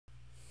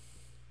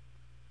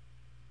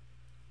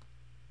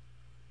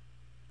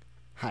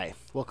Hi,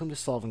 welcome to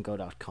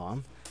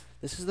solveandgo.com.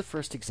 This is the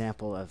first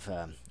example of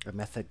a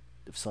method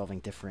of solving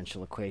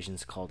differential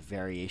equations called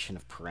variation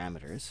of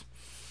parameters.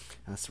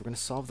 So we're going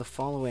to solve the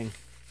following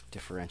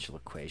differential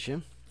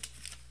equation.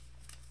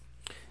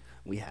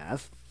 We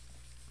have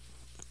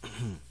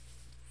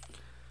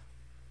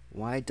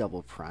y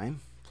double prime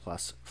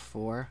plus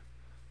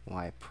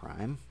 4y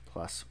prime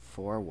plus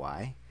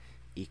 4y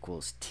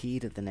equals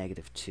t to the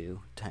negative 2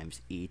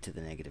 times e to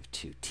the negative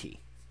 2t.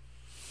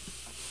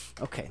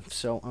 Okay,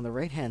 so on the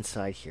right-hand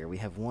side here, we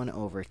have 1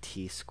 over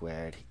t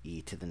squared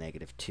e to the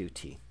negative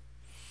 2t.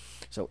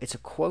 So it's a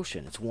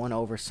quotient, it's 1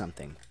 over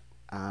something,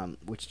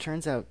 which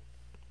turns out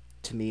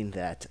to mean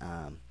that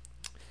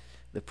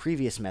the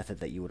previous method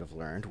that you would have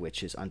learned,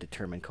 which is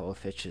undetermined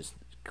coefficients,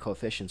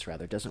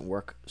 doesn't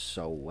work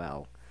so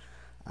well.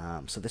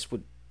 So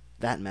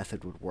that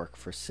method would work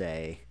for,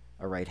 say,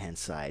 a right-hand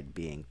side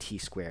being t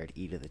squared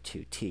e to the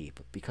 2t.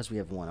 But because we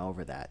have 1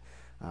 over that,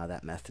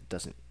 that method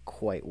doesn't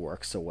quite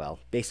work so well,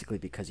 basically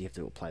because you have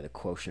to apply the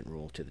quotient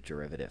rule to the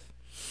derivative.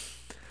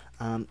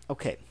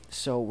 Okay,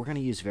 so we're going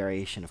to use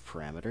variation of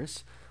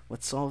parameters.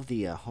 Let's solve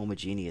the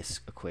homogeneous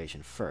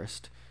equation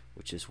first,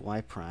 which is y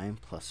prime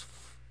plus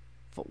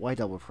y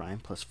double prime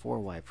plus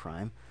 4y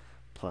prime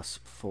plus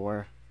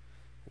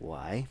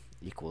 4y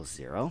equals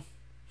 0.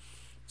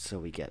 So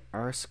we get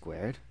r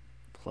squared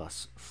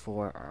plus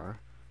 4r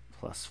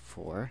plus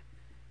 4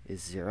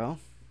 is 0.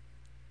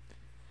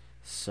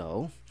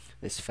 So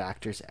this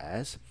factors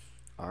as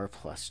r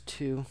plus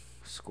 2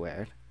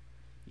 squared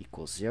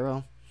equals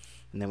 0.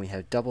 And then we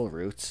have double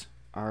roots.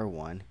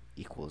 r1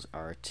 equals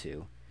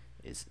r2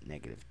 is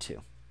negative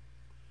 2.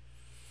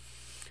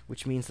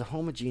 Which means the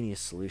homogeneous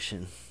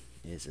solution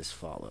is as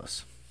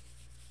follows.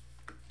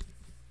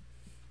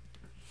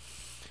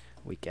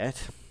 We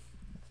get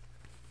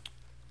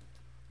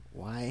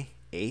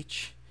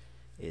yh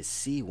is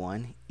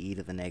c1 e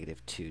to the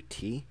negative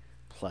 2t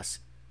plus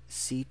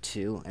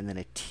c2 and then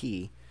a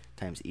t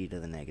times e to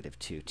the negative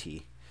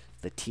 2t.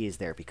 The t is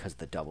there because of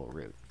the double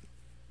root.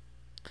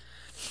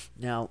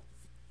 Now,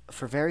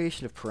 for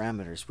variation of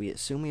parameters, we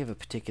assume we have a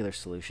particular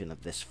solution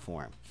of this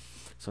form.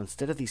 So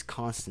instead of these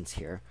constants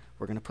here,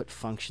 we're going to put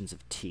functions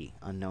of t,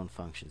 unknown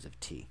functions of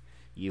t,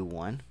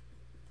 u1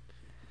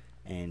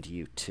 and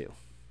u2.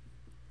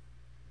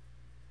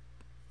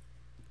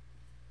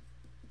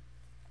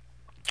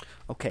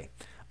 Okay,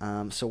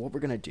 so what we're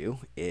going to do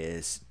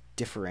is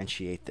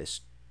differentiate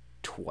this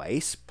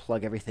twice,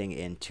 plug everything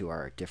into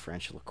our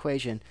differential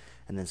equation,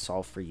 and then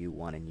solve for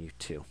u1 and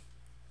u2.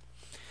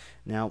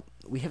 Now,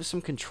 we have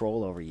some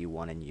control over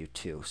u1 and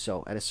u2,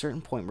 so at a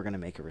certain point we're going to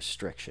make a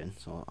restriction,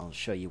 so I'll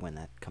show you when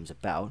that comes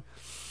about.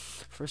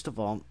 First of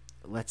all,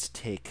 let's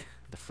take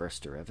the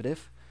first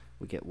derivative.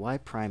 We get y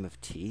prime of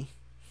t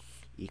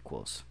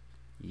equals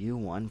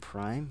u1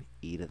 prime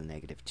e to the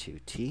negative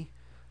 2t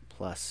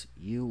plus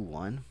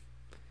u1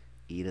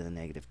 e to the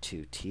negative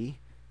 2t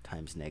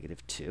times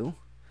negative 2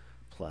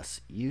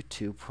 plus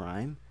u2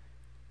 prime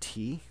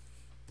t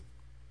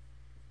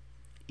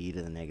e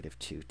to the negative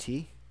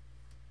 2t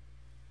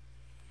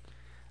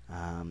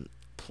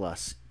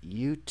plus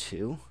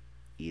u2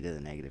 e to the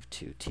negative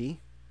 2t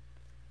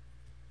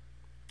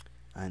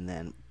and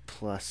then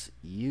plus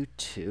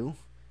u2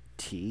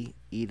 t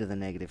e to the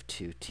negative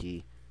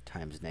 2t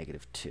times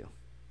negative 2.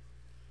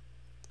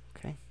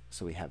 Okay,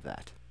 so we have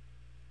that.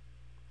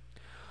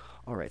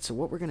 Alright, so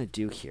what we're going to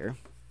do here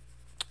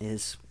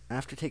is,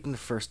 after taking the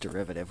first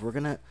derivative, we're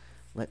going to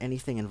let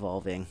anything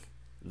involving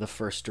the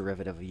first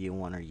derivative of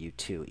u1 or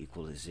u2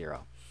 equal to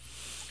 0.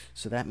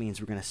 So that means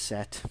we're going to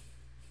set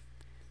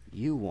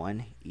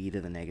u1 e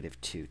to the negative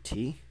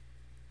 2t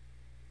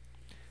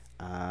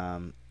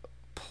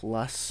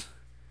plus,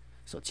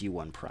 so it's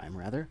u1 prime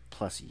rather,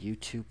 plus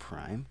u2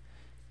 prime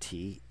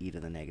t e to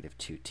the negative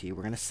 2t.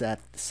 We're going to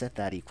set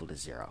that equal to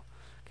 0.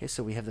 Okay,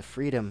 so we have the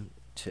freedom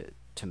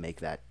to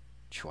make that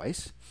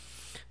choice.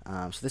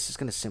 So this is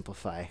going to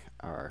simplify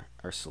our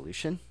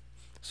solution.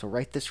 So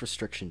write this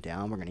restriction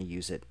down. We're going to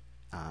use it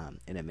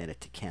in a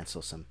minute to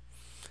cancel some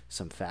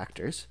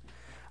factors.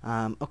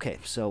 Okay,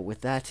 so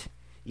with that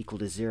equal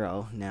to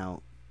 0,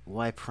 now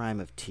y prime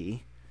of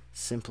t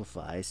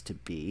simplifies to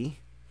be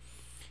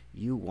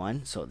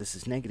u1, so this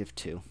is negative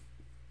 2,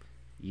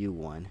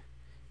 u1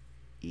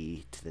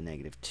 e to the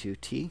negative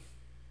 2t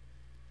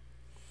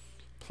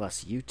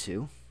plus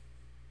u2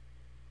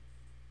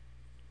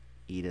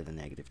 e to the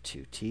negative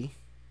 2t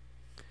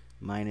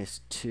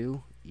minus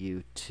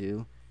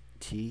 2u2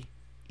 t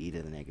e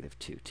to the negative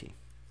 2t.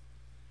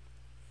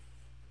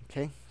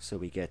 Okay, so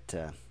we get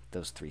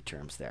those three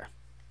terms there.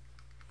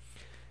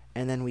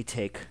 And then we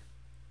take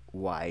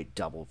y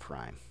double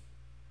prime.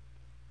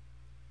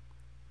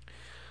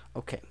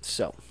 Okay,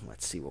 so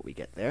let's see what we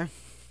get there.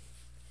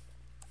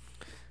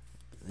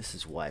 This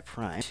is y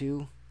prime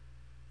 2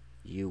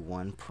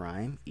 u1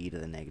 prime e to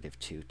the negative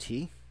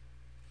 2t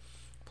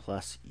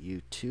plus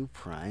u2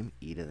 prime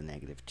e to the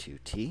negative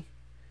 2t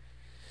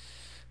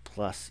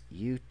plus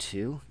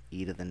u2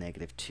 e to the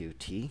negative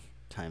 2t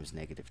times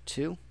negative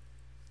 2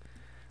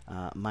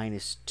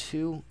 minus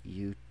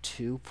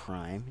 2u2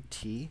 prime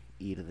t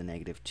e to the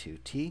negative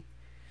 2t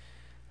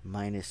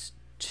minus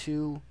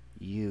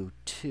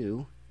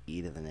 2u2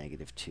 e to the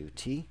negative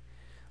 2t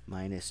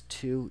minus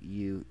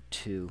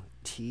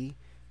 2u2t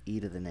e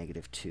to the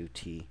negative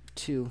 2t,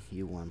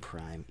 2u1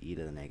 prime e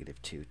to the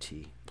negative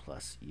 2t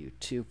plus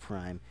u2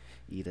 prime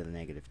e to the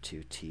negative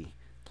 2t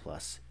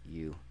plus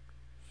u2.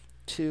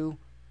 So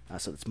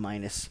it's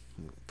minus,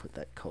 put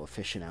that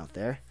coefficient out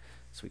there.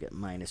 So we get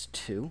minus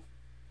 2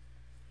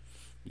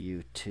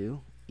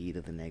 u2 e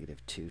to the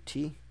negative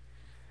 2t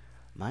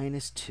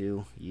minus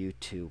 2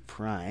 u2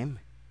 prime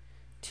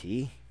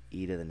t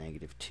e to the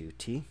negative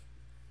 2t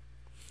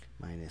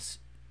minus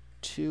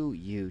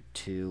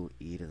 2u2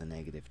 e to the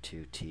negative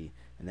 2t,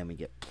 and then we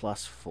get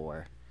plus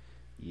 4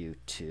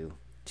 u2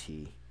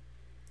 t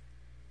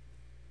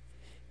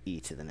e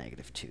to the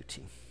negative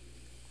 2t.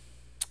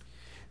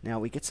 Now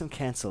we get some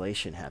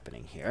cancellation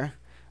happening here.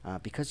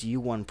 Because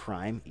u1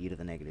 prime e to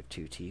the negative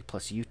 2t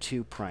plus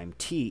u2 prime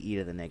t e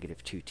to the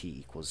negative 2t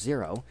equals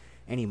 0,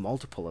 any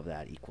multiple of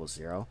that equals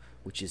 0,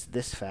 which is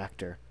this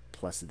factor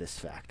plus this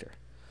factor.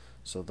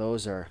 So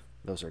those are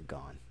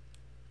gone.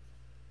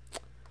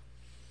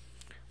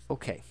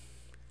 Okay,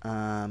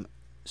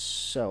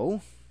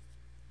 so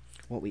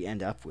what we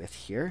end up with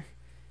here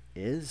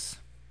is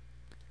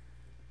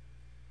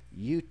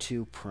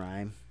u2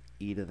 prime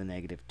e to the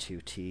negative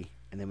 2t,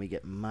 and then we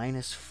get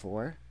minus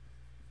 4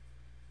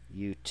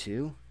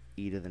 u2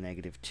 e to the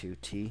negative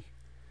 2t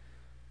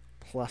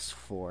plus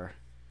 4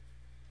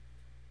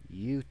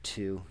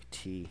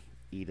 u2t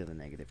e to the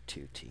negative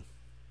 2t.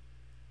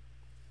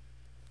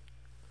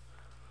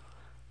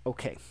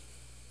 Okay,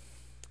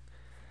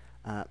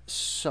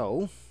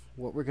 so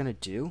what we're going to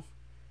do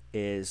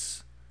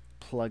is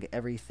plug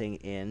everything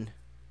in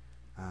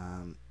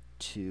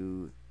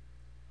to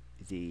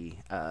the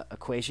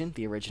equation,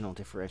 the original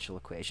differential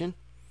equation.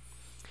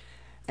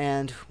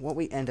 And what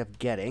we end up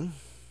getting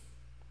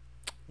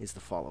is the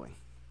following.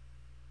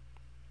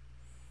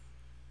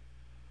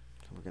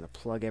 So we're going to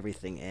plug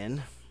everything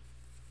in.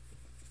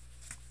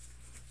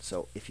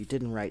 So if you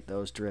didn't write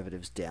those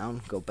derivatives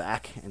down, go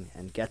back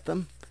and get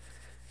them.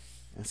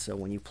 And so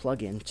when you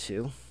plug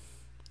into,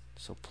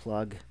 so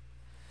plug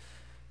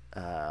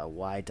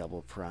y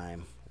double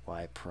prime,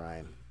 y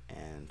prime,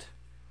 and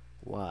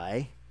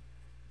y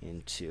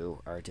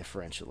into our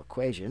differential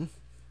equation,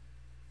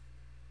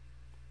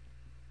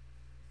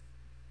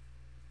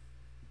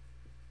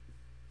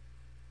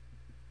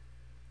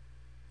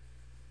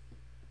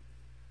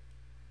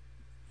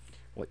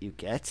 what you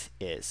get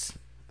is,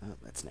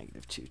 that's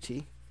negative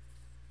 2t.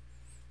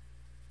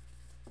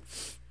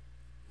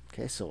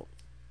 Okay, so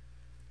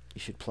you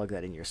should plug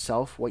that in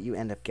yourself. What you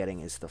end up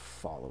getting is the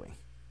following.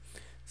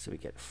 So we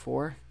get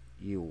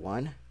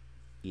 4u1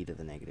 e to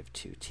the negative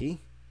 2t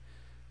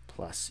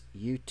plus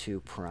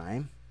u2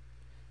 prime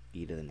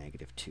e to the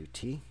negative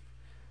 2t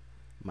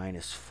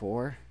minus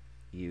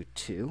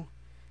 4u2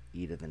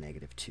 e to the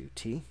negative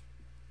 2t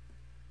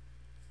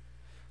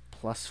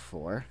plus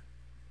 4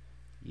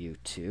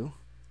 u2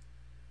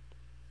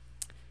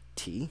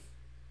 t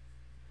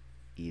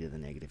e to the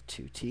negative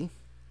 2t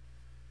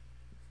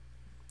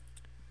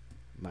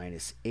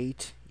minus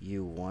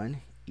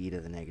 8u1 e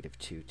to the negative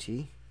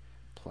 2t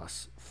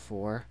plus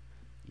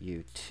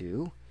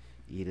 4u2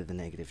 e to the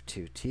negative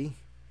 2t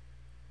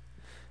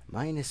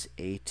minus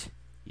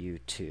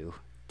 8u2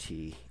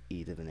 t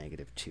e to the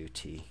negative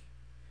 2t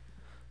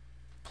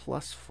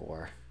plus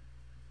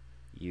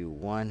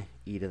 4u1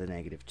 e to the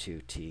negative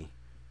 2t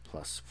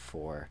plus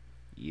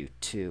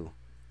 4u2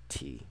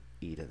 t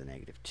e to the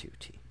negative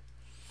 2t.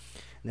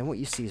 And then what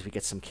you see is we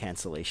get some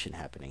cancellation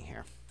happening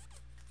here.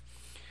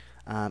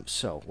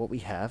 So what we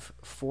have,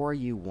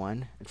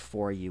 4u1 and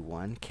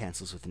 4u1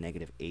 cancels with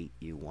negative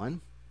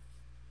 8u1.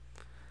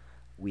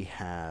 We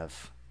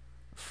have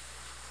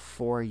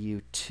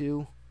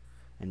 4u2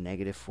 and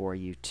negative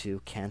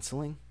 4u2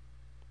 canceling.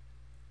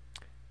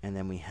 And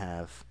then we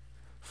have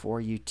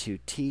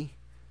 4u2t,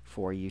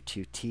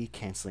 4u2t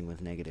canceling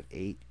with negative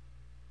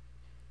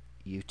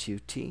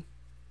 8u2t.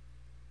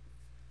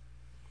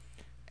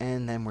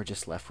 And then we're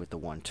just left with the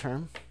one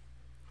term,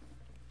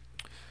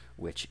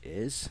 which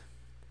is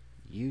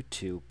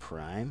u2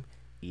 prime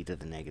e to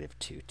the negative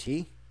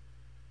 2t.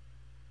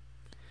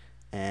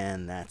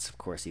 And that's, of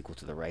course, equal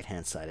to the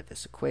right-hand side of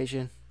this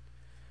equation,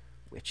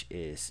 which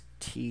is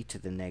t to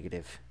the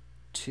negative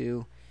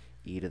 2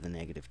 e to the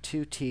negative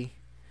 2t.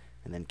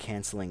 And then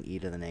canceling e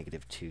to the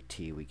negative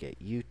 2t, we get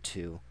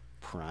u2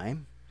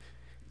 prime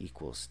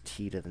equals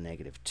t to the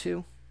negative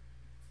 2.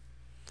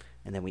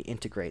 And then we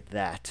integrate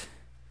that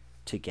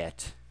to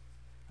get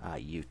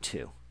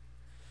u2.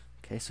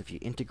 Okay, so if you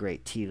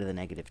integrate t to the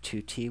negative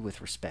 2t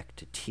with respect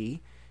to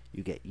t,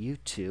 you get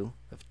u2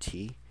 of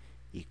t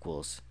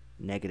equals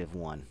negative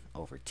 1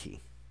 over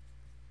t.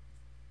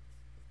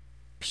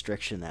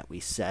 Restriction that we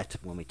set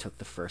when we took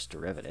the first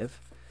derivative,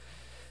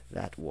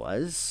 that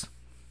was,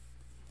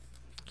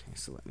 okay,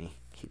 so let me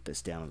keep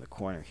this down in the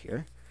corner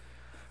here.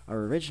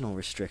 Our original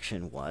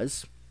restriction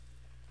was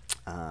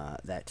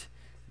that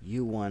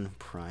u1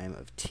 prime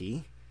of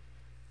t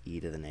e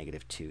to the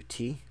negative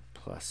 2t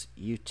plus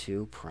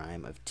u2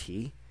 prime of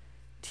t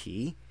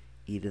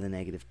e to the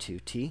negative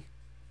 2t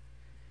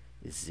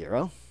is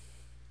 0.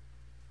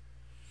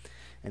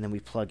 And then we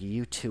plug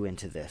u2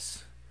 into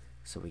this.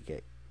 So we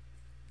get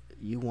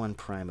u1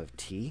 prime of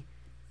t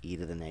e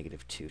to the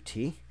negative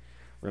 2t.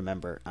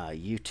 Remember,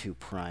 u2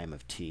 prime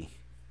of t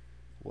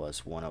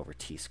was 1 over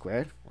t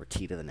squared, or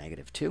t to the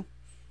negative 2.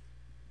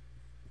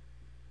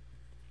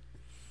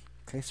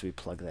 Okay, so we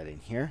plug that in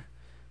here.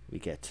 We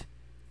get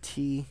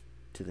t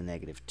to the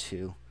negative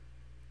 2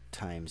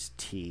 times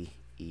t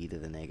e to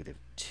the negative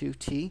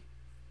 2t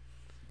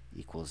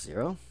equals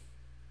 0.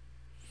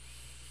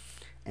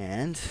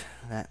 And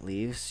that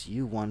leaves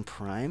u1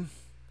 prime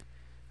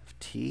of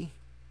t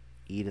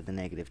e to the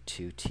negative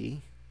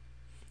 2t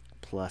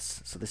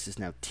plus, so this is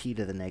now t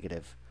to the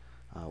negative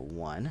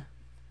 1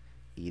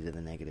 e to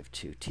the negative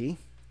 2t.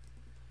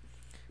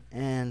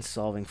 And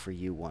solving for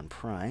u1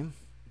 prime,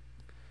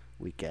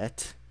 we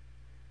get,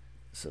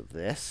 so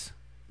this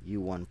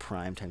u1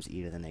 prime times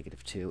e to the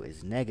negative 2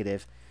 is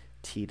negative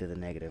t to the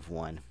negative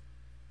 1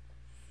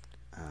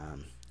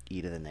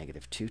 e to the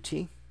negative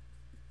 2t.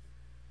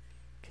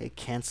 Okay,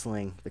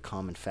 canceling the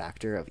common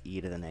factor of e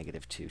to the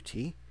negative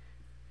 2t,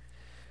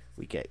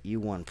 we get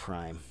u1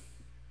 prime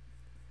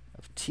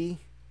of t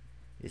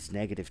is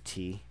negative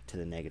t to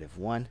the negative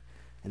 1,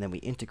 and then we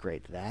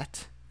integrate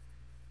that,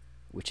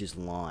 which is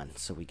ln.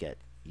 So we get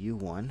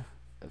u1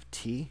 of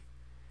t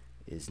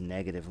is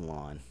negative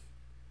ln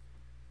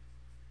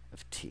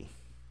of t.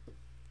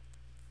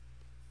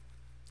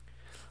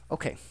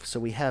 Okay, so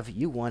we have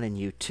u1 and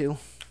u2,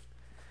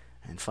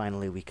 and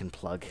finally we can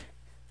plug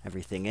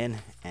everything in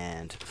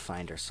and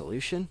find our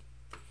solution.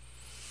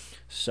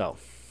 So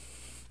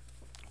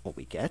what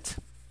we get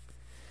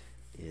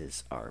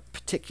is our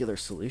particular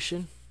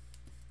solution.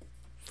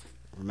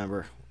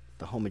 Remember,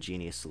 the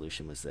homogeneous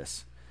solution was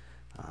this.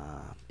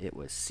 It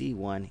was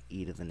c1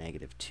 e to the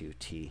negative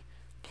 2t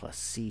plus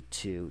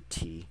c2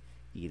 t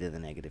e to the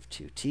negative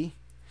 2t.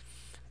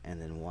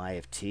 And then y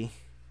of t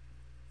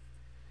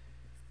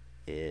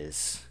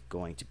is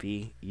going to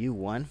be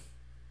u1.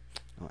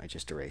 Oh, I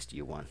just erased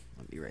u1.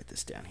 Let me write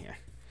this down here.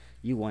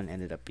 u1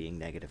 ended up being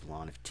negative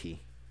ln of t.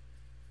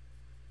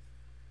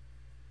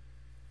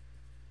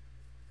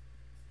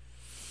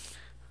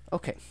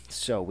 Okay,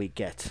 so we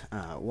get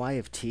y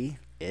of t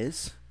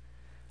is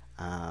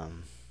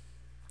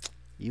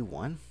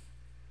u1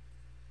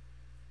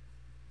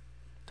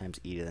 times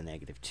e to the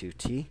negative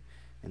 2t,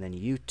 and then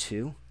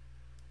u2,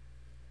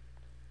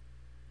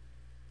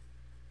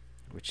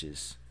 which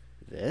is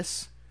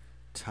this,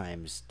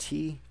 times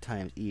t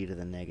times e to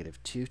the negative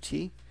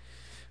 2t,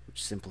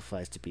 which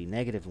simplifies to be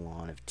negative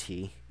ln of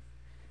t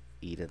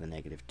e to the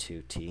negative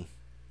 2t.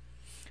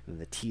 And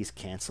the t's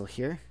cancel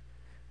here,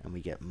 and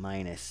we get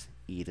minus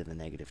e to the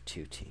negative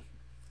 2t.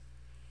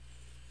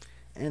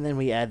 And then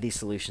we add these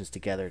solutions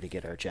together to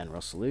get our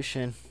general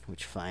solution,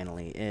 which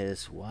finally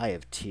is y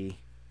of t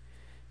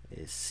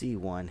is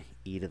c1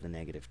 e to the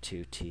negative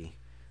 2t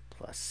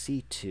plus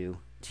c2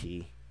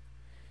 t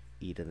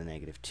e to the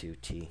negative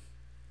 2t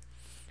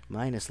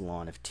minus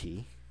ln of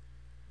t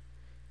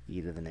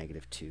e to the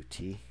negative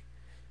 2t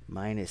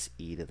minus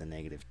e to the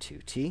negative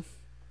 2t.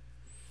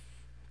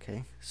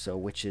 Okay, so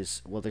which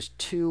is, well, there's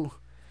two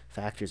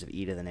factors of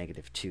e to the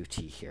negative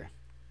 2t here.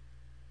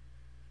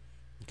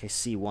 Okay,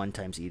 c1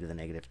 times e to the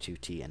negative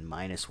 2t and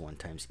minus 1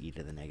 times e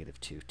to the negative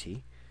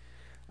 2t,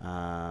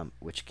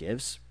 which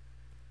gives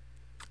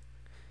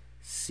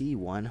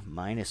c1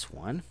 minus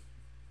 1,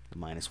 the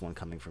minus 1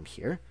 coming from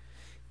here,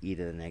 e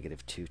to the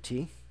negative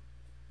 2t,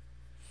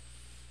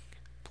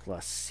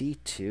 plus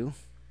c2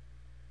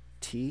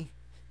 t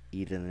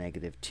e to the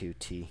negative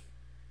 2t,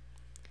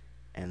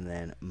 and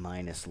then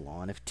minus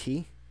ln of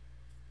t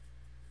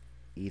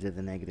e to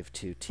the negative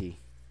 2t.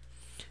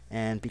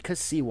 And because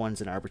c1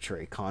 is an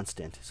arbitrary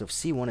constant, so if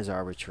c1 is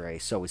arbitrary,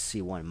 so is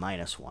c1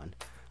 minus 1.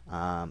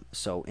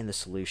 So in the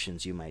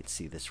solutions, you might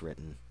see this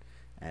written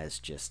as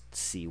just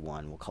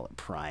c1, we'll call it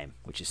prime,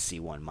 which is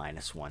c1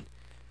 minus 1.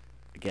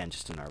 Again,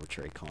 just an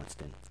arbitrary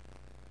constant,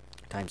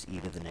 times e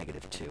to the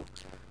negative 2,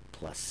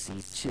 plus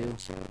c2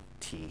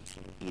 t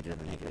e to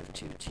the negative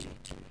 2t,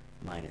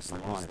 minus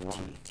ln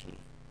of t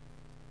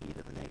e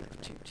to the negative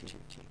 2t.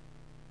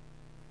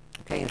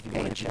 Okay, if you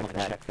want to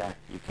check that,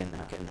 you can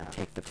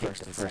take the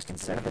first and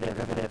second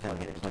derivative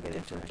and plug it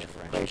into the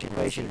differential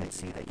equation and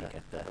see that you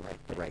get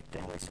the right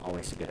thing. It's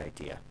always a good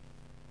idea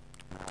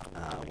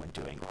when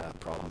doing a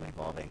problem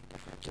involving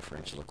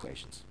differential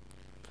equations.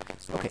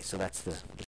 Okay, so that's the